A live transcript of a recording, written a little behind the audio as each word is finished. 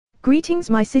Greetings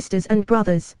my sisters and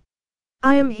brothers.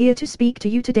 I am here to speak to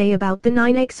you today about the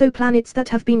 9 exoplanets that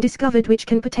have been discovered which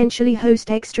can potentially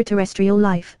host extraterrestrial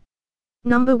life.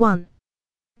 Number 1.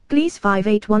 Gliese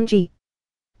 581g.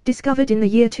 Discovered in the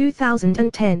year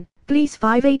 2010, Gliese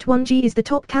 581g is the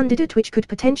top candidate which could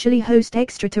potentially host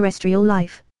extraterrestrial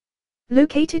life.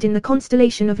 Located in the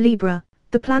constellation of Libra,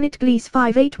 the planet Gliese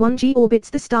 581g orbits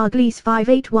the star Gliese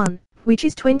 581, which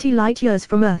is 20 light-years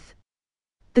from Earth.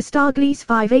 The star Gliese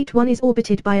 581 is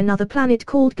orbited by another planet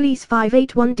called Gliese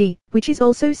 581d, which is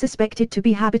also suspected to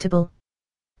be habitable.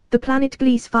 The planet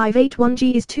Gliese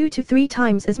 581g is 2 to 3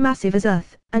 times as massive as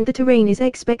Earth, and the terrain is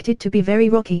expected to be very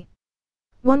rocky.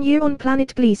 1 year on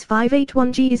planet Gliese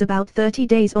 581g is about 30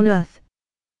 days on Earth.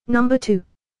 Number 2.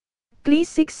 Gliese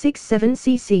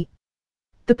 667cc.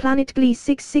 The planet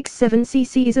Gliese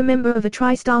 667cc is a member of a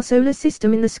tri-star solar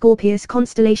system in the Scorpius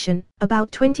constellation,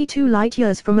 about 22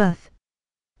 light-years from Earth.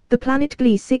 The planet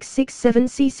Gliese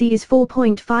 667cc is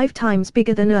 4.5 times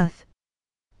bigger than Earth.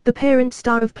 The parent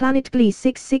star of planet Gliese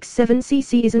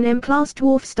 667cc is an M-class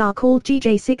dwarf star called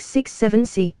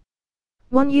GJ667c.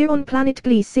 1 year on planet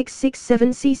Gliese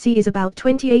 667cc is about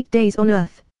 28 days on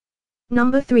Earth.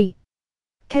 Number 3.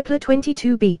 Kepler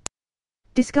 22b.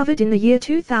 Discovered in the year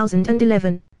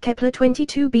 2011, Kepler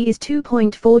 22b is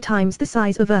 2.4 times the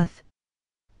size of Earth.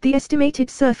 The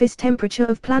estimated surface temperature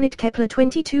of planet Kepler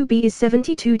 22b is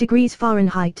 72 degrees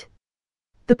Fahrenheit.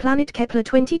 The planet Kepler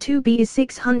 22b is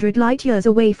 600 light-years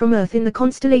away from Earth in the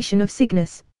constellation of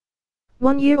Cygnus.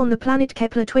 1 year on the planet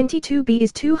Kepler 22b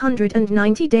is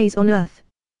 290 days on Earth.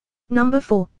 Number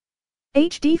 4.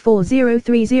 HD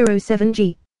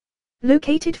 40307g.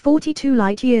 Located 42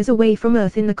 light-years away from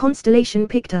Earth in the constellation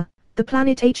Pictor, the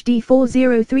planet HD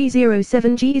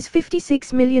 40307g is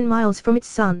 56 million miles from its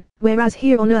Sun, whereas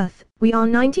here on Earth, we are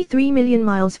 93 million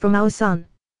miles from our Sun.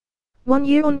 1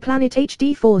 year on planet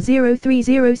HD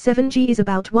 40307g is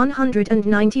about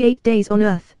 198 days on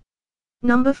Earth.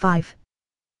 Number 5.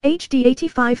 HD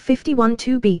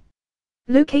 8551-2b.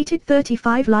 Located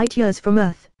 35 light-years from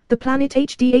Earth, the planet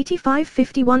HD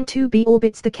 8551-2b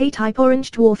orbits the K-type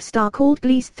orange dwarf star called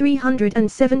Gliese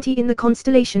 370 in the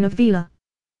constellation of Vela.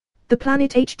 The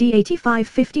planet HD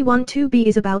 8551-2b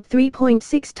is about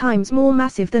 3.6 times more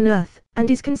massive than Earth, and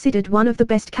is considered one of the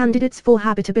best candidates for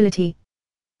habitability.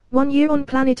 1 year on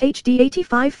planet HD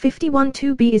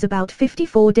 8551-2b is about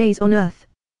 54 days on Earth.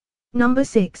 Number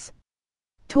 6.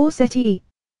 Tourset EF.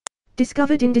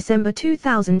 Discovered in December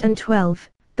 2012,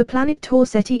 the planet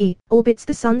Tourset EF orbits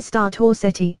the Sun star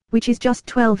Tourset E, which is just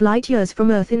 12 light-years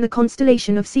from Earth in the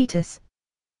constellation of Cetus.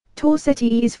 Tourset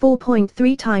EF is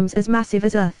 4.3 times as massive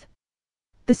as Earth.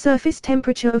 The surface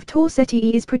temperature of Tourset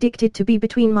EF is predicted to be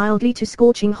between mildly to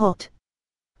scorching hot.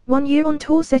 1 year on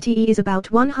Tourset EF is about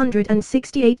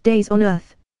 168 days on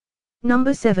Earth.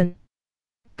 Number 7.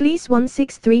 Gliese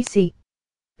 163c.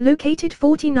 Located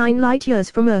 49 light-years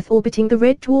from Earth orbiting the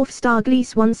red dwarf star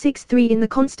Gliese 163 in the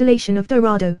constellation of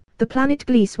Dorado, the planet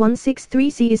Gliese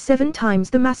 163c is 7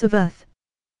 times the mass of Earth.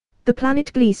 The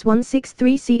planet Gliese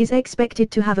 163c is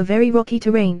expected to have a very rocky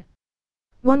terrain.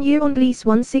 1 year on Gliese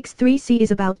 163c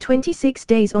is about 26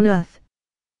 days on Earth.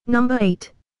 Number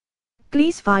 8.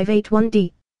 Gliese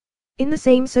 581d. In the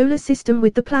same solar system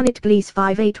with the planet Gliese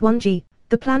 581g,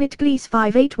 the planet Gliese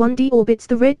 581d orbits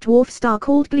the red dwarf star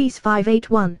called Gliese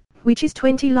 581, which is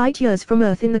 20 light-years from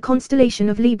Earth in the constellation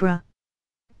of Libra.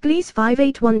 Gliese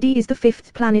 581d is the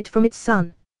 5th planet from its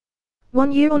Sun.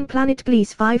 1 year on planet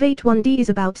Gliese 581d is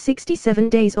about 67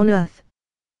 days on Earth.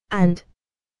 And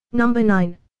number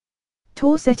 9.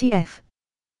 Tourset EF.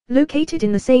 Located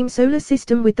in the same solar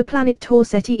system with the planet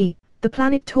Tourset EF, the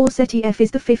planet Tourset EF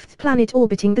is the 5th planet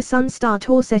orbiting the Sun star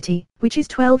Tourset E, which is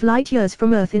 12 light-years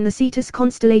from Earth in the Cetus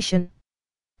constellation.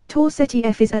 Tourset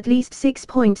EF is at least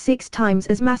 6.6 times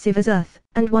as massive as Earth,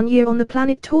 and 1 year on the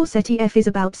planet Tourset EF is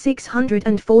about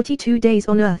 642 days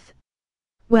on Earth.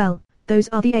 Well, those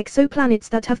are the exoplanets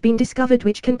that have been discovered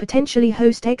which can potentially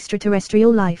host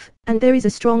extraterrestrial life, and there is a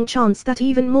strong chance that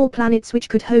even more planets which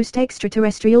could host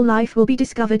extraterrestrial life will be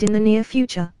discovered in the near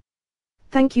future.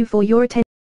 Thank you for your attention.